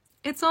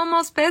It's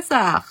almost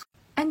Pesach.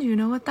 And you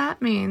know what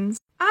that means.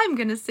 I'm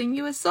gonna sing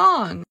you a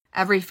song.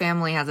 Every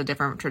family has a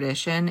different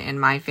tradition. In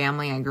my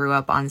family, I grew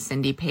up on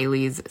Cindy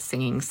Paley's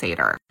Singing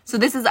Seder. So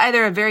this is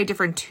either a very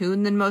different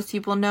tune than most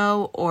people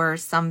know, or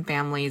some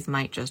families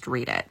might just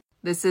read it.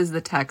 This is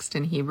the text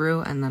in Hebrew,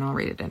 and then I'll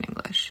read it in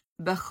English.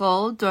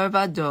 Bechol dor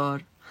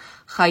vador,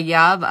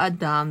 chayav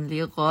adam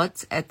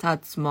lirot et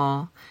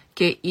atzmo,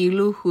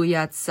 ke'ilu hu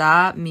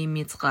yatsa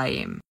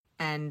mimitzrayim.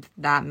 And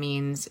that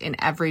means in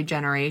every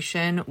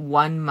generation,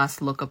 one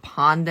must look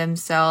upon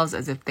themselves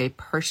as if they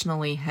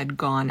personally had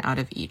gone out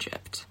of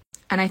Egypt.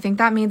 And I think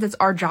that means it's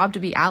our job to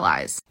be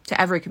allies to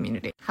every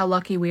community. How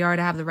lucky we are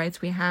to have the rights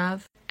we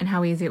have, and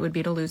how easy it would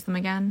be to lose them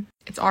again.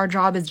 It's our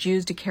job as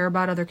Jews to care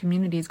about other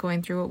communities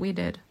going through what we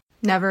did.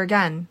 Never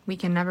again. We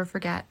can never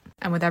forget.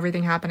 And with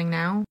everything happening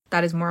now,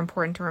 that is more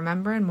important to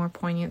remember and more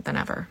poignant than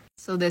ever.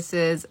 So this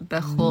is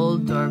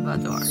Bechol Dor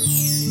Vador.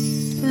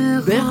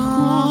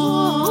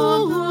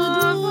 Bechol Dor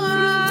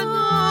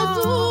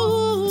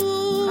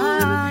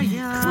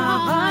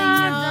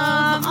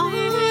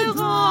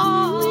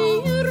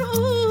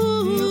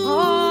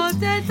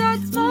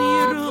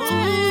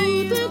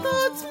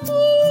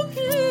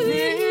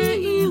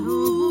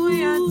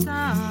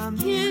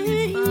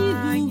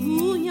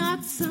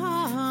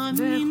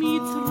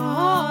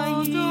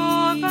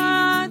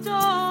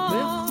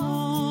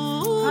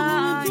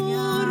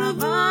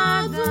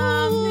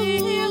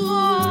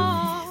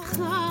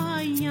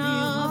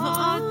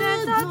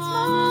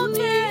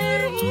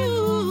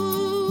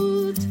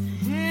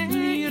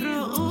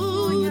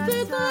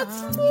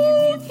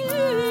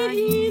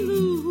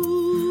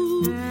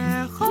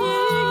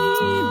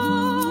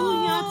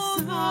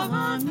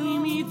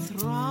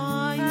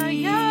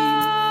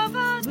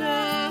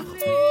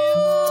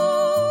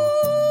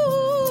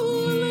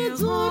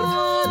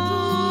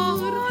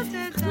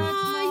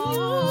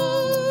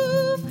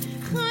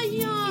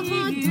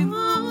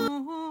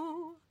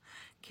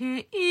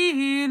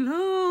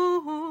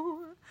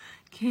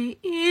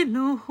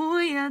כאילו הוא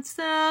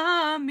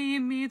יצא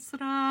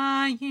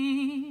ממצרים,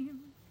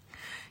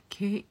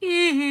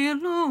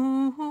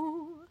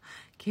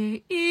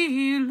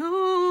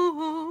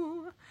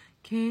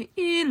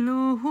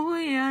 כאילו הוא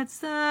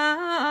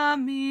יצא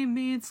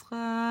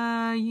ממצרים.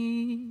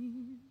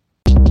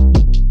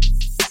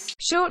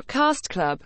 Short Cast Club